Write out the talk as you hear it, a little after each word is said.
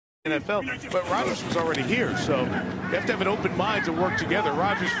NFL, but Rodgers was already here, so you have to have an open mind to work together.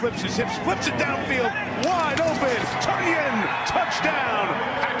 Rodgers flips his hips, flips it downfield, wide open, Tunyon, touchdown,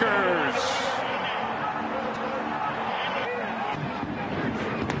 Packers.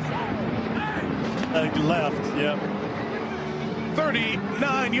 Left, yep.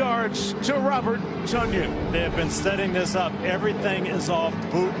 39 yards to Robert Tunyon. They have been setting this up. Everything is off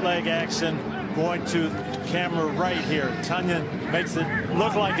bootleg action. Going to camera right here. Tunyon makes it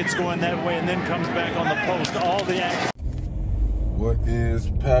look like it's going that way and then comes back on the post. All the action. What is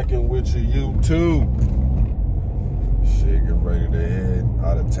packing with your YouTube? Shit, get ready to head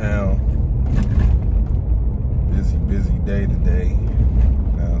out of town. Busy day today.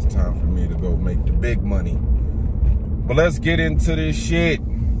 Now it's time for me to go make the big money. But let's get into this shit.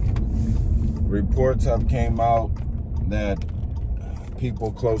 Reports have came out that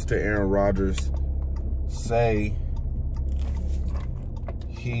people close to Aaron Rodgers say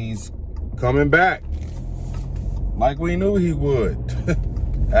he's coming back like we knew he would.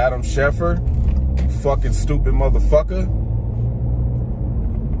 Adam Schefter, you fucking stupid motherfucker.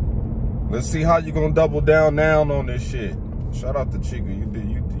 Let's see how you gonna double down now on this shit. Shout out to Chica.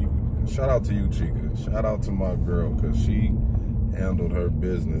 Shout out to you, Chica. Shout out to my girl, because she handled her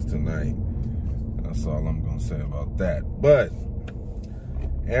business tonight. That's all I'm gonna say about that. But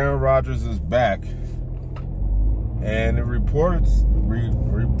Aaron Rodgers is back, and the reports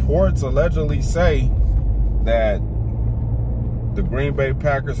allegedly say that the Green Bay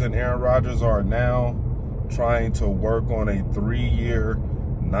Packers and Aaron Rodgers are now trying to work on a 3-year,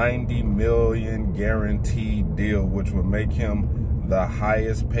 $90 million guaranteed deal, which would make him the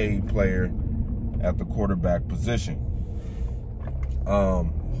highest paid player at the quarterback position. I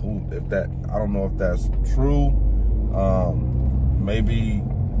don't know if that's true. Maybe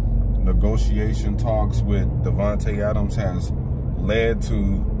negotiation talks with Davante Adams has led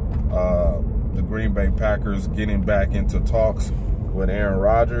to the Green Bay Packers getting back into talks with Aaron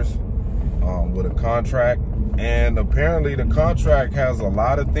Rodgers with a contract. And apparently the contract has a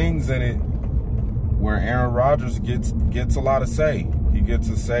lot of things in it where Aaron Rodgers gets a lot of say. He gets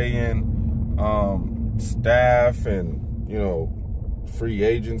a say in staff and, free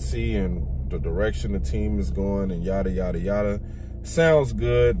agency and the direction the team is going and yada, yada, yada. Sounds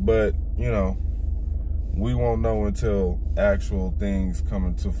good, but, we won't know until actual things come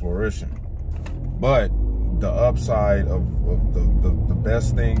into fruition. But the upside of the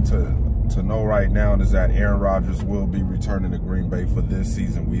best thing to know right now is that Aaron Rodgers will be returning to Green Bay for this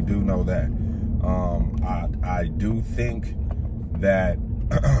season. We do know that. I do think that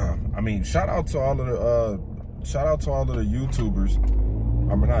shout out to all of the YouTubers.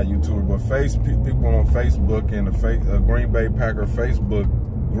 I mean, not YouTubers, but people on Facebook and the Green Bay Packer Facebook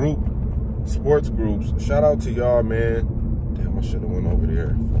group, sports groups. Shout out to y'all, man. Damn, I should have went over there.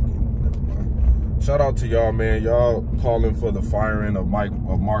 Fucking never mind. Shout out to y'all, man. Y'all calling for the firing of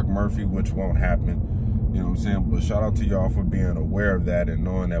Mark Murphy, which won't happen. You know what I'm saying? But shout out to y'all for being aware of that and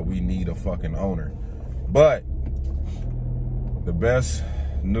knowing that we need a fucking owner. But the best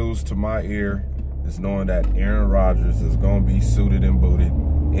news to my ear is knowing that Aaron Rodgers is going to be suited and booted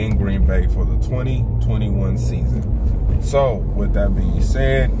in Green Bay for the 2021 season. So, with that being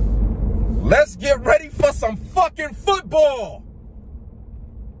said, let's get ready for some fucking football.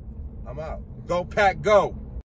 I'm out. Go Pack, go.